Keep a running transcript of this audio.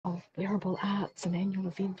Wearable Arts, an annual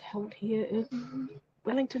event held here in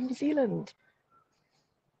Wellington, New Zealand.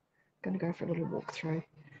 Going to go for a little walk through.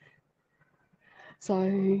 So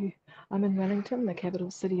I'm in Wellington, the capital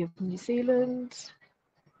city of New Zealand.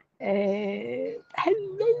 And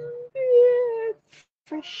hello there,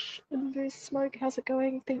 Fresh Inverse Smoke. How's it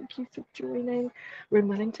going? Thank you for joining. We're in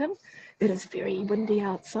Wellington. It is very windy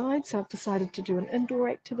outside, so I've decided to do an indoor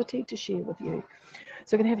activity to share with you.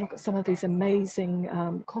 So we're going to have a look at some of these amazing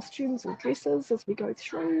costumes or dresses as we go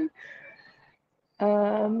through.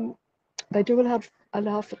 They do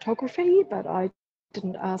allow photography, but I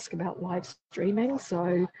didn't ask about live streaming.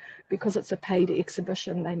 So because it's a paid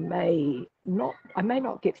exhibition, I may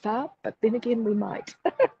not get far, but then again, we might.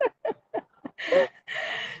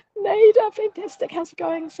 Nada, fantastic. How's it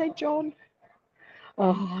going, St. John?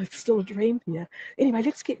 Oh, it's still a dream here. Anyway,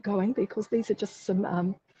 let's get going because these are just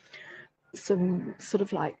some sort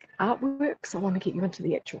of like artworks. I want to get you into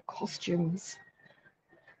the actual costumes.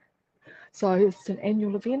 So it's an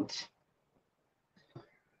annual event.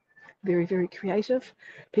 Very, very creative.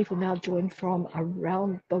 People now join from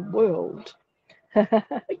around the world. Come,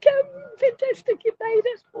 fantastic, you made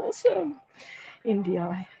it. Awesome.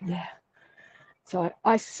 India, yeah. So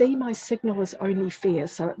I see my signal is only fair,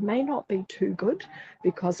 so it may not be too good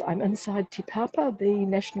because I'm inside Te Papa, the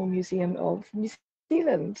National Museum of New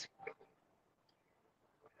Zealand.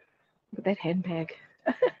 Look at that handbag.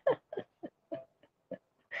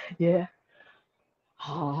 Yeah.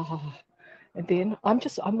 Oh. And then I'm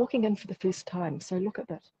walking in for the first time, so look at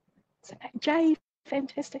that. So, Jay,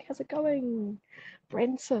 fantastic, how's it going?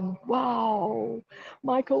 Branson, wow.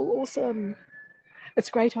 Michael, awesome. It's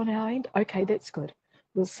great on our end. Okay, that's good.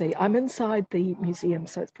 We'll see. I'm inside the museum,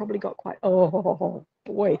 so it's probably got quite, oh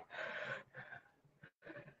boy.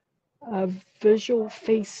 A visual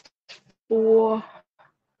feast for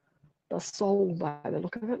the soul by the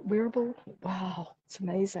look of it. Wearable, wow, it's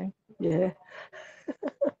amazing. Yeah.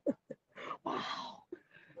 Wow.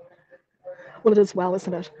 Well, it is well,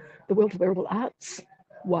 isn't it? The world of wearable arts.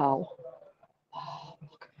 Wow. Oh,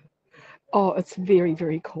 look. Oh, it's very,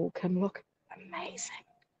 very cool, Kim. Look, amazing.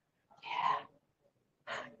 Yeah.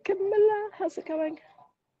 Camilla, how's it going?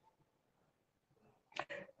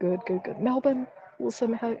 Good, good, good. Melbourne,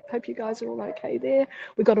 awesome. Hope you guys are all okay there.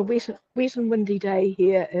 We've got a wet and windy day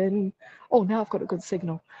here in, oh, now I've got a good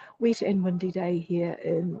signal. Wet and windy day here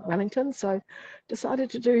in Wellington. So decided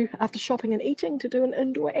to do, after shopping and eating, to do an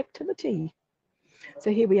indoor activity.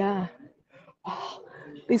 So here we are. Oh,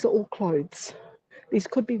 these are all clothes. These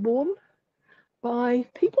could be worn by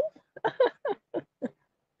people.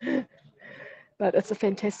 But it's a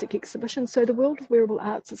fantastic exhibition. So the World of Wearable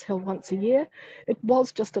Arts is held once a year. It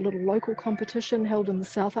was just a little local competition held in the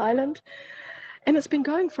South Island. And it's been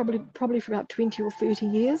going probably for about 20 or 30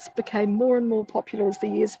 years, became more and more popular as the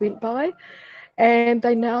years went by. And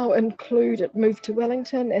they now include, it moved to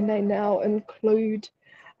Wellington, and they now include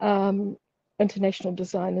international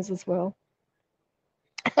designers as well.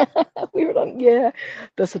 We were on, yeah,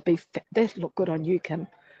 that'd look good on you, Kim.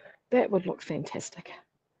 That would look fantastic.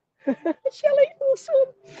 Shelley,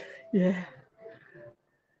 awesome. Yeah.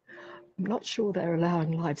 I'm not sure they're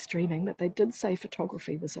allowing live streaming, but they did say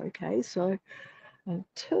photography was okay. So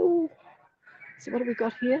so what have we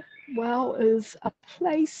got here? WOW is a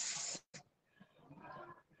place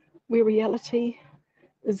where reality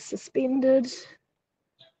is suspended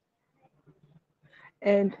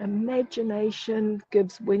and imagination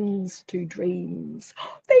gives wings to dreams.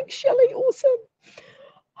 Oh, thanks, Shelley. Awesome.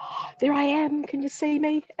 Oh, there I am. Can you see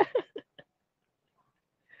me?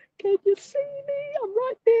 Can you see me? I'm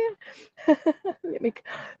right there.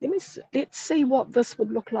 Let's see what this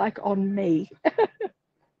would look like on me.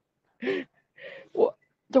 What,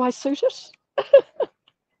 do I suit it?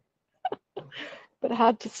 But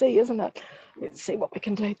hard to see, isn't it? Let's see what we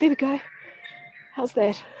can do. There we go. How's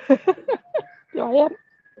that? There I am.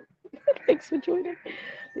 Thanks for joining.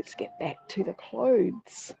 Let's get back to the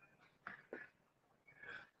clothes.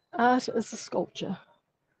 Art is a sculpture.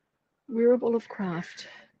 Wearable of craft.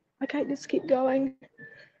 Okay, let's keep going.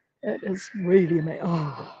 It is really amazing.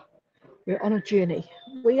 Oh, we're on a journey.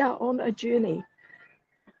 We are on a journey.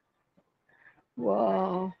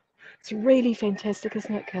 Wow. It's really fantastic,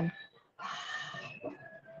 isn't it, Kim?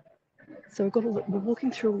 So we're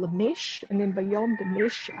walking through all the mesh, and then beyond the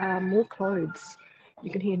mesh are more clothes.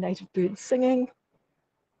 You can hear native birds singing.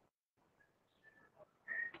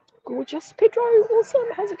 Gorgeous. Pedro, awesome.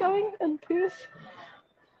 How's it going in Perth?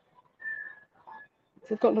 So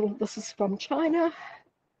we've got this is from China.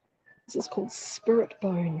 This is called Spirit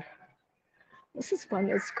Bone. This one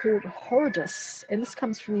is called Horridus, and this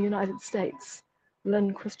comes from the United States.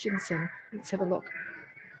 Lynn Christensen. Let's have a look.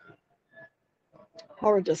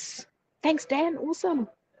 horridus. Thanks, Dan. Awesome.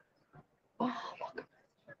 Oh, look.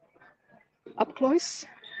 Up close.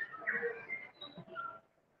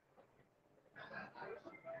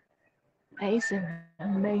 Amazing,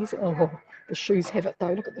 amazing. Oh, the shoes have it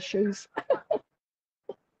though. Look at the shoes.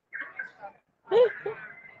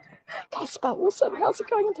 Casper, awesome. How's it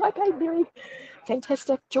going in Taipei? Very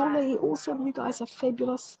fantastic. Julie, awesome. You guys are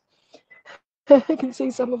fabulous. I can see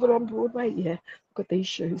some of it on Broadway. Yeah, look at these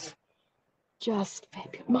shoes. Just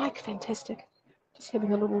fabulous. Mike, fantastic. Just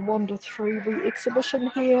having a little wander through the exhibition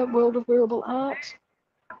here, World of Wearable Art.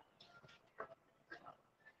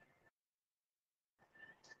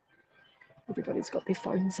 Everybody's got their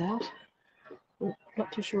phones out. Well,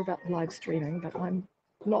 not too sure about the live streaming, but I'm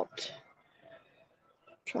not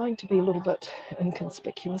trying to be a little bit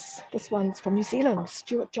inconspicuous. This one's from New Zealand,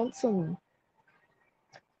 Stuart Johnson.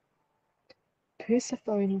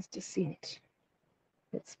 Persephone's Descent.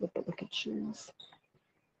 That's with the wicked shoes.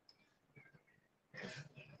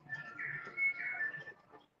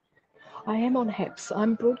 I am on HAPS.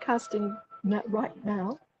 I'm broadcasting right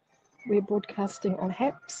now. We're broadcasting on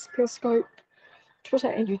HAPS, Periscope, Twitter,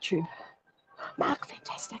 and YouTube. Mark,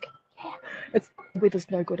 fantastic. Yeah. The weather's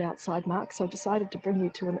no good outside, Mark, so I decided to bring you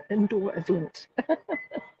to an indoor event.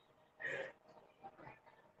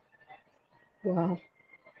 Wow.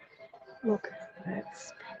 Look,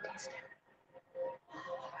 that's fantastic.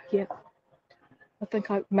 Yeah. I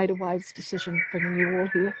think I made a wise decision bringing you all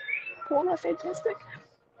here. Paula, fantastic.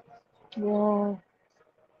 Wow.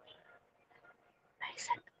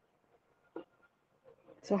 Amazing.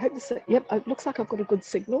 So I hope this, yep, it looks like I've got a good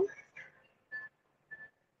signal.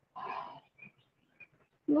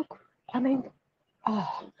 Look, I mean,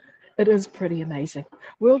 oh, it is pretty amazing.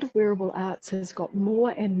 World of Wearable Arts has got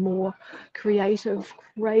more and more creative,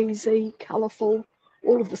 crazy, colourful,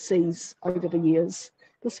 all of the C's over the years.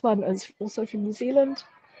 This one is also from New Zealand,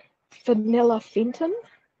 Vanilla Fenton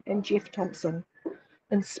and Jeff Thompson,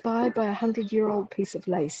 inspired by a 100-year-old piece of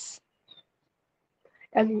lace.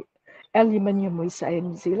 Aluminium, we say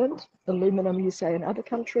in New Zealand, aluminum, you say in other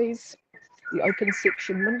countries. The open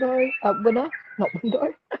section window, window.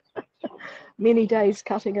 Many days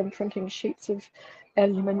cutting and printing sheets of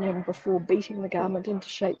aluminium before beating the garment into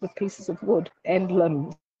shape with pieces of wood and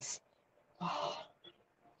limbs. Oh.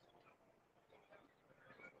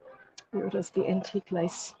 Here it is, the antique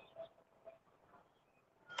lace.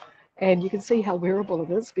 And you can see how wearable it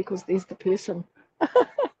is because there's the person.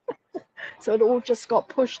 So it all just got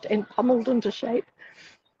pushed and pummeled into shape.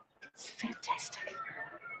 It's fantastic.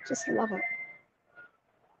 Just love it.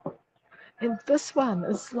 And this one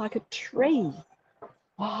is like a tree.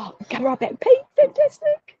 Oh, come right back. Pete,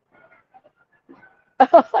 fantastic.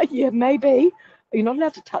 Yeah, maybe. You're not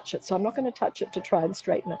allowed to touch it, so I'm not going to touch it to try and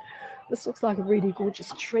straighten it. This looks like a really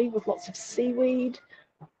gorgeous tree with lots of seaweed.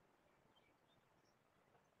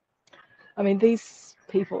 I mean, these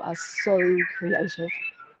people are so creative.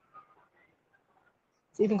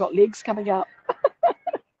 It's even got legs coming out.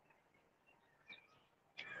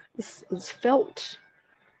 This is felt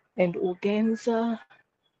and organza.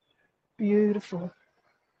 Beautiful.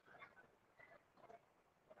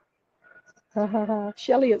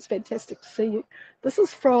 Shelley, it's fantastic to see you. This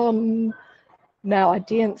is from, now I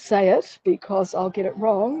daren't say it because I'll get it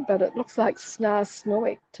wrong, but it looks like Snar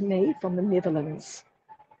Snoek to me from the Netherlands.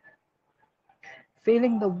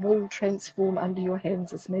 Feeling the wool transform under your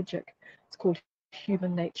hands is magic. It's called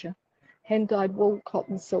Human Nature. Hand-dyed wool,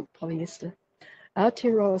 cotton, silk, polyester.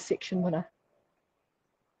 Aotearoa section winner.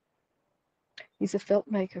 He's a felt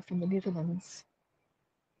maker from the Netherlands.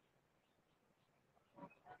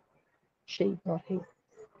 She, not he.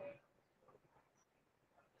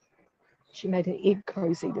 She made an egg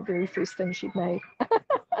cozy, the very first thing she'd made.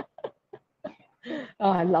 Oh,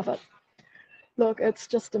 I love it. Look, it's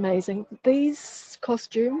just amazing. These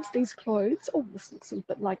costumes, these clothes, oh, this looks a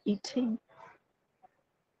bit like E.T.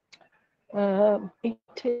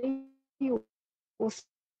 E.T. or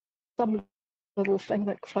some little thing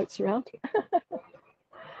that floats around.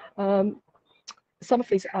 Some of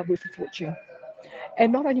these are worth a fortune.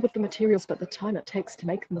 And not only with the materials, but the time it takes to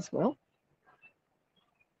make them as well.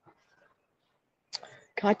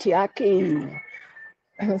 Kaitiaki.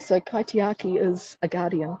 So Kaitiaki is a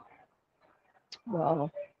guardian. Wow.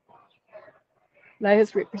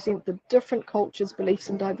 Layers represent the different cultures, beliefs,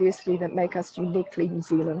 and diversity that make us uniquely New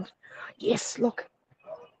Zealand. Yes, look.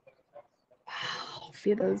 Wow,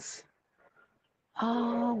 feathers.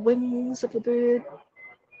 Ah, wings of the bird.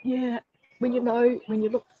 Yeah, when you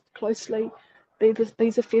look closely,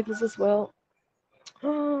 these are feathers as well.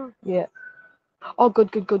 Oh, yeah. Oh,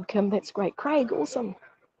 good, Kim. That's great. Craig, awesome.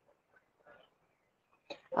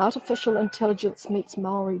 Artificial intelligence meets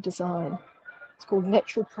Maori design. It's called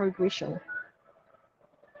natural progression.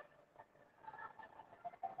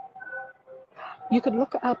 You can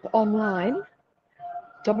look up online,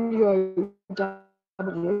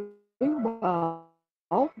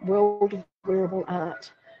 World of Wearable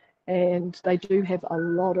Art, and they do have a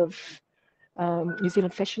lot of New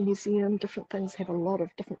Zealand Fashion Museum, different things have a lot of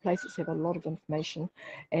different places have a lot of information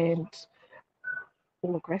and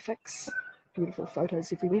all the graphics, beautiful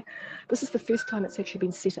photos everywhere. This is the first time it's actually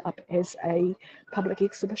been set up as a public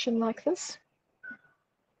exhibition like this,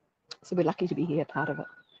 so we're lucky to be here, part of it.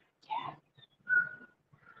 Yeah.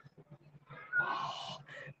 Oh,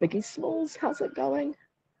 Biggie Smalls, how's it going?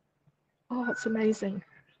 Oh, it's amazing.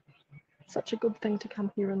 Such a good thing to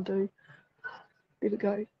come here and do. There we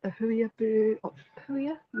go. A huia bird. Oh,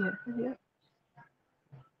 huia? Yeah, huia.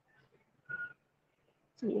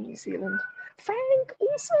 It's all New Zealand. Frank,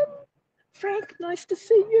 awesome. Frank, nice to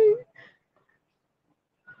see you.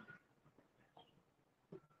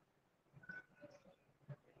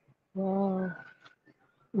 Wow.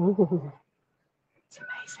 Ooh, it's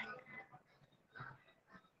amazing.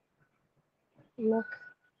 Look.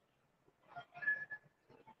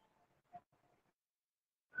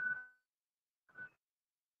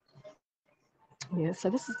 Yeah, so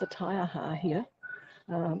this is the taiaha here.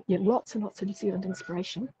 Yeah, lots and lots of New Zealand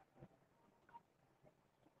inspiration.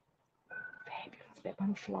 Fabulous, that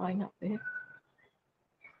one flying up there.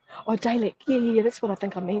 Oh, Dalek, yeah, that's what I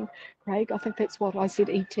think I mean, Craig. I think that's what I said,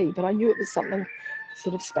 ET, but I knew it was something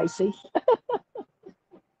sort of spacey.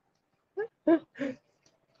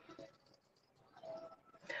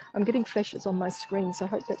 I'm getting flashes on my screen, so I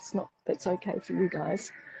hope that's okay for you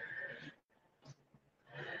guys.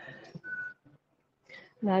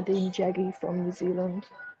 Nadine Jaggi from New Zealand.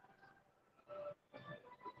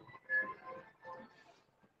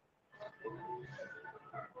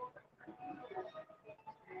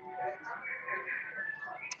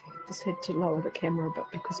 Just had to lower the camera a bit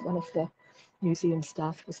because one of the museum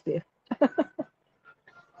staff was there.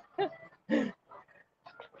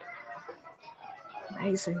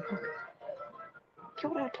 Amazing. Kia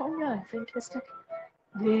ora, Tonya, fantastic.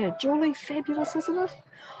 Yeah, Julie, fabulous, isn't it?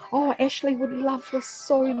 Oh, Ashley would love this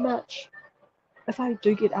so much. If I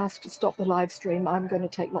do get asked to stop the live stream, I'm going to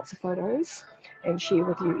take lots of photos and share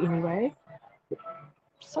with you anyway.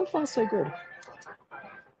 So far, so good.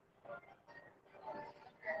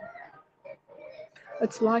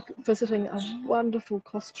 It's like visiting a wonderful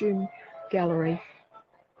costume gallery.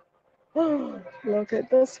 Oh, look at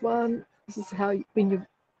this one. This is how when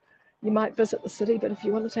you might visit the city, but if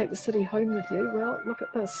you want to take the city home with you, well, look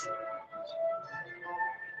at this.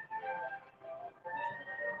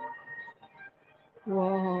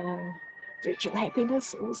 Wow. Virtual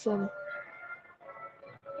happiness, awesome.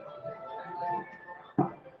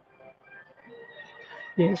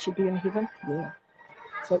 Yeah, she'd be in heaven. Yeah.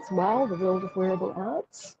 So it's WOW, the world of wearable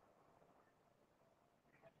arts.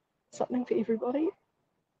 Something for everybody.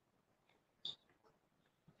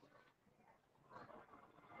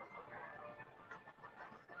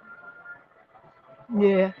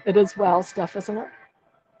 Yeah, it is WOW stuff, isn't it?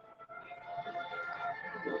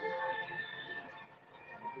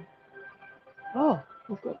 Oh,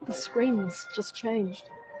 we've got the screens just changed.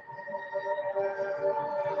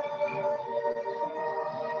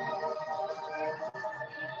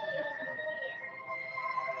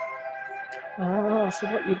 Ah, so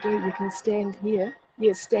what you do, you can stand here.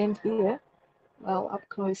 Yeah, stand here. Well, up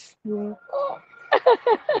close. Yeah.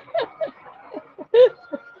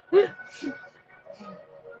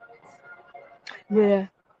 Yeah.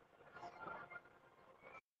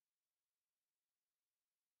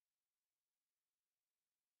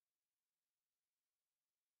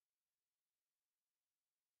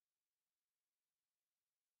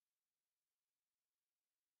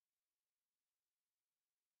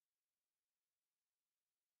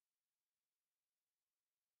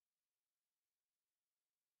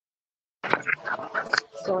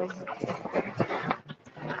 Sorry.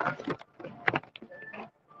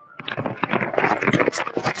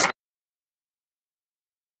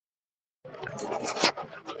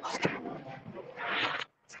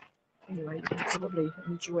 Anyway, you can probably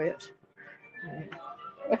enjoy it.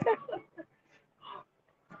 Yeah.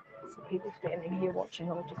 Some people standing here watching.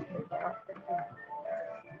 I'll just move out.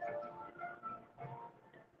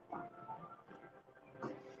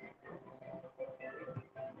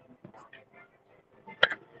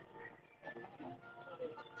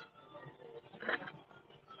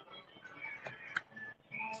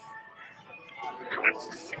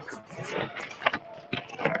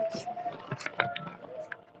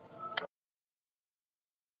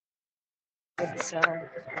 Sarah.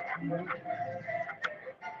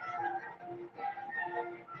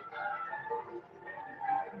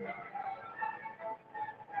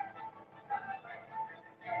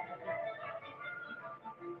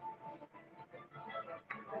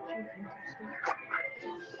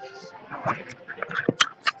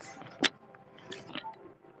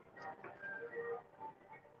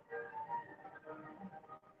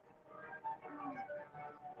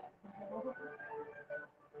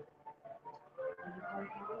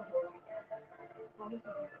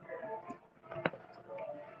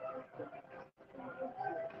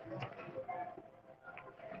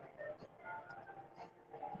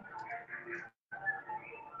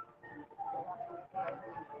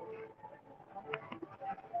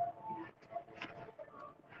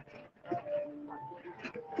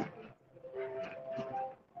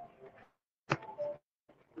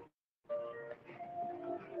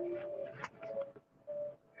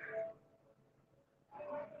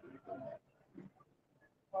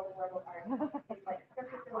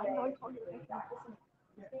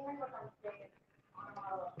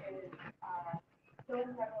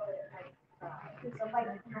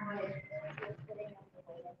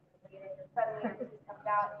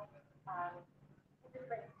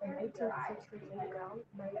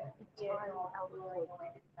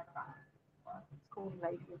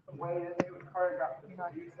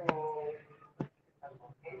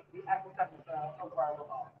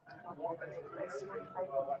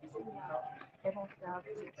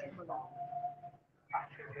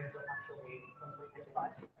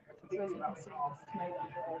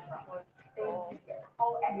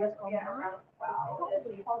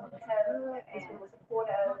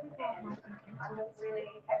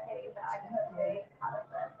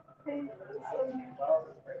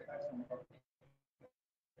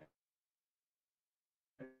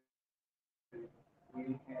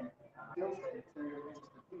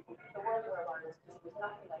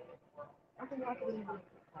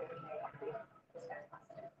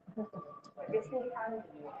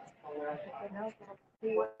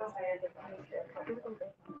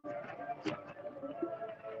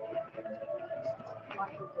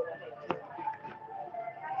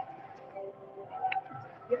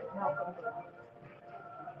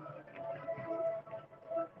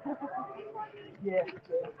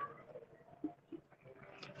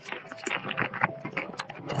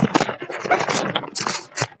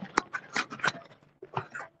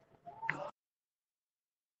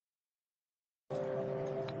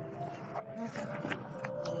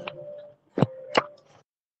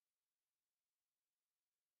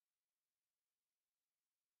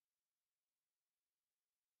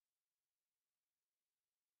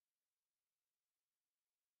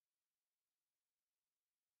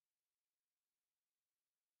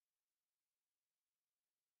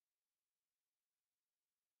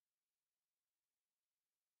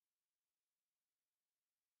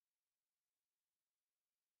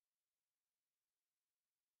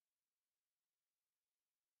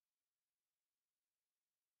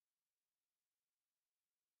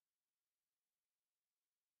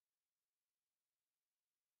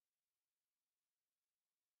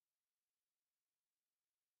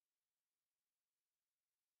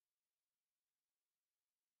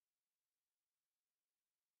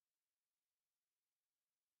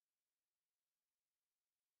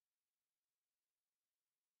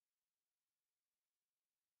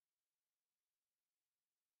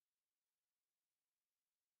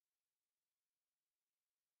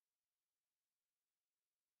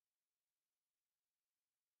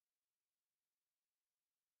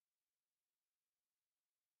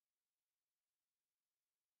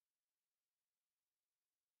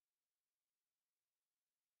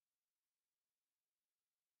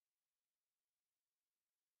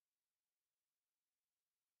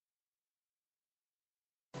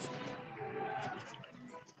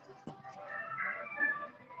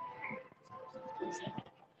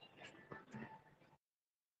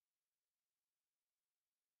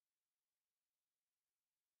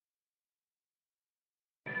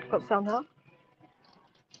 Got sound now? Are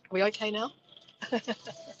we okay now? Here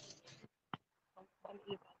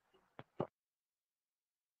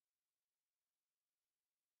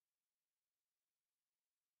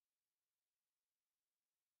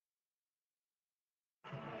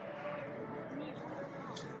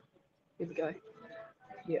we go.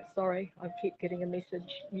 Yeah, sorry, I keep getting a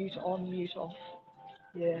message, mute on, mute off.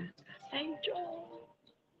 Yeah. Angel,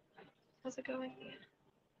 how's it going?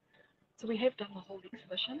 So we have done the whole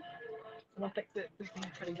exhibition, and I think that we've been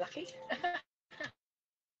pretty lucky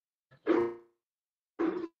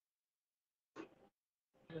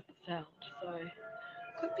with the sound. So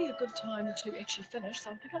could be a good time to actually finish,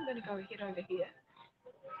 so I think I'm going to go ahead over here.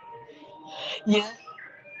 Yeah,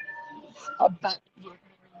 but yeah,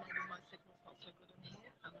 maybe my signal's not so good in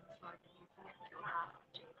here. I'm inside the new floor.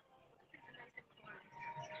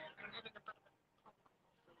 I'm having a bit of a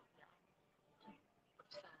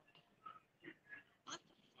sound.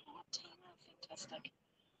 Fantastic.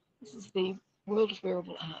 This is the world of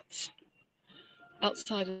wearable arts.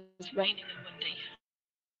 Outside is raining and windy.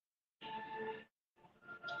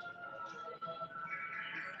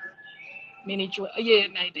 Many joy. Yeah,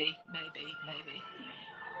 maybe.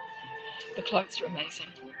 The cloaks are amazing.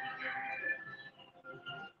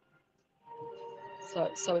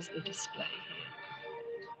 So is the display here.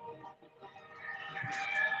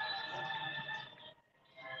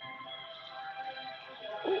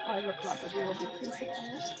 Oh, I look like a wearable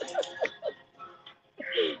princess.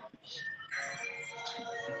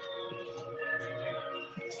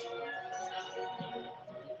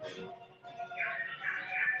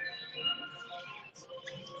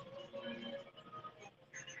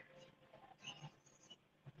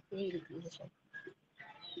 Really beautiful.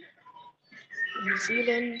 New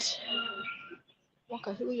Zealand,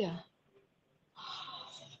 Wakahuia.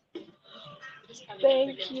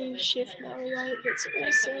 Thank you, Chef Mario. That's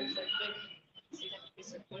awesome.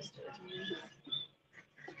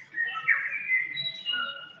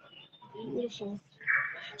 Beautiful.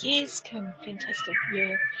 Yes, Kim. Fantastic.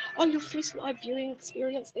 Yeah. Oh, your first live viewing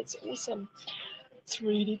experience. That's awesome. It's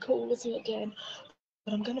really cool, isn't it, Dan?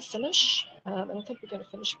 But I'm going to finish, and I think we're going to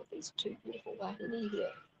finish with these two beautiful wahine here.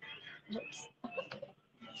 Oops.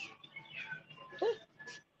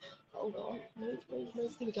 Hold on. Move.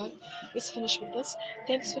 There we go. Let's finish with this.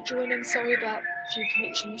 Thanks for joining. Sorry about a few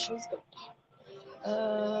connection issues, but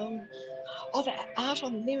oh, the art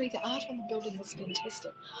on the building is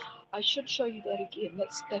fantastic. I should show you that again.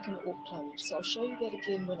 That's back in Auckland, so I'll show you that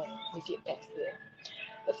again when we get back there.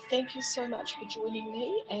 But thank you so much for joining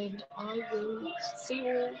me, and I will see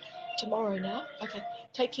you all tomorrow now. Okay,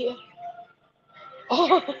 take care.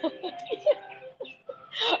 Oh,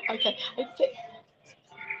 okay.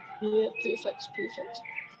 Yeah, perfect.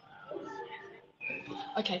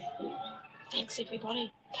 Okay, thanks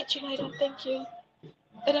everybody. Catch you later. Thank you.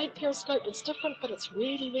 It ain't Periscope, it's different, but it's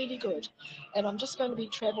really good. And I'm just going to be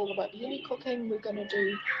travel, there won't be any cooking. We're going to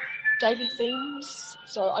do daily themes.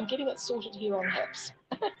 So I'm getting it sorted here on Haps.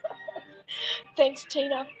 Thanks,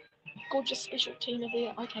 Tina. Gorgeous special Tina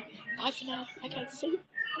there. Okay, bye for now. Okay, see you.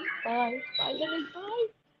 Bye, Lily. Bye.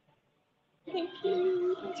 Thank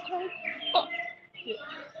you. That's great. Oh, yeah,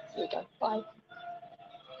 there we go. Bye.